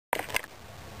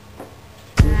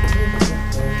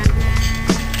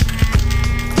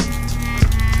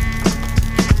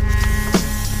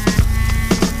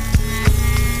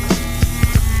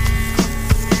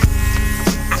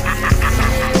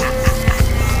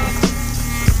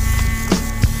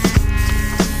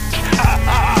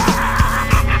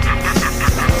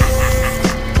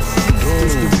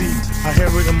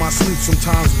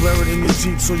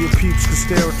deep so your peeps can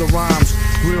stare at the rhymes.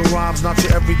 Real rhymes, not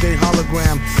your everyday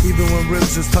hologram. Even when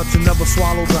ribs is touching, never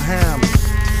swallow the ham.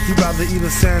 You'd rather eat a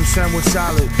sandwich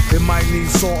salad. It might need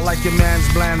salt like your man's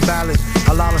bland ballad.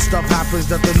 A lot of stuff happens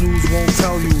that the news won't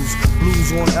tell yous.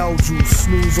 Blues on L juice,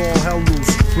 snooze all hell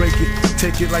loose. Break it,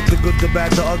 take it like the good, the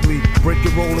bad, the ugly. Break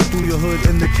it rolling through your hood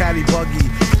in the caddy buggy.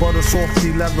 Butter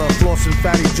softy leather, floss and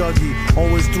fatty juggy.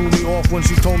 Always threw me off when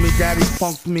she told me daddy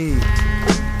funked me.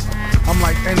 I'm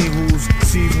like any who's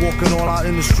sees walking all out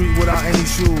in the street without any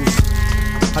shoes.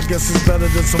 I guess it's better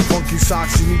than some funky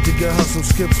socks. You need to get her some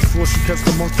skips before she catch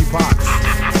the monkeypox.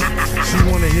 She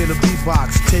wanna hear the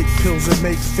beatbox, take pills and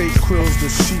make fake krills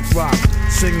the sheetrock.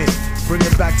 Sing it, bring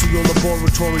it back to your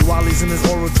laboratory. While he's in his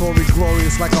oratory,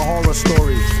 glorious like a horror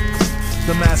story.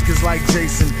 The mask is like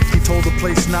Jason. He told the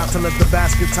place not to let the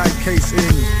basket type case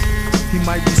in. He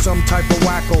might be some type of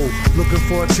wacko, looking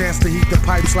for a chance to heat the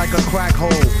pipes like a crack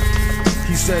hole.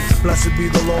 He said, blessed be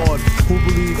the Lord, who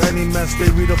believe any mess they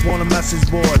read up on a message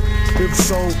board. If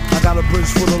so, I got a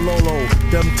bridge for the Lolo.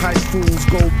 Them tight fools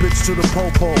go bitch to the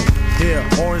popo. Here,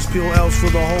 orange peel L's for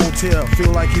the whole tier.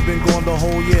 Feel like he been gone the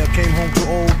whole year, came home to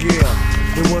old gear.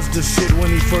 It was the shit when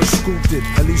he first scooped it.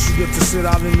 At least you get to sit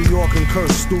out in New York and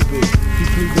curse stupid. He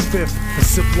plead the fifth and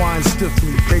sip wine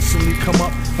stiffly. Patiently come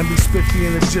up and be spiffy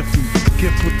in a jiffy.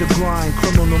 Gift with the grind,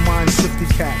 criminal mind shifty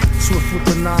cat. Swift with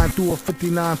the 9 through a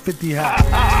 5950 hat.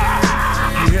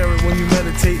 You hear it when you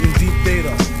meditate in deep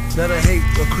data. Let her hate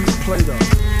a creep plater.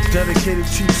 Dedicated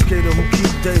cheap skater who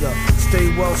keep data.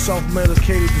 Stay well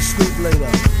self-medicated to sleep later.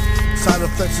 Side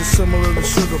effects are similar to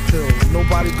sugar pills.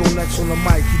 Nobody go next on the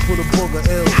mic, he put a booger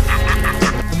ill.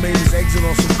 He made his exit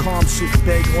on some calm shit.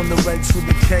 Beg on the regs for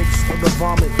the kegs of the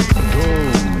vomit.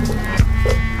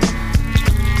 Boom.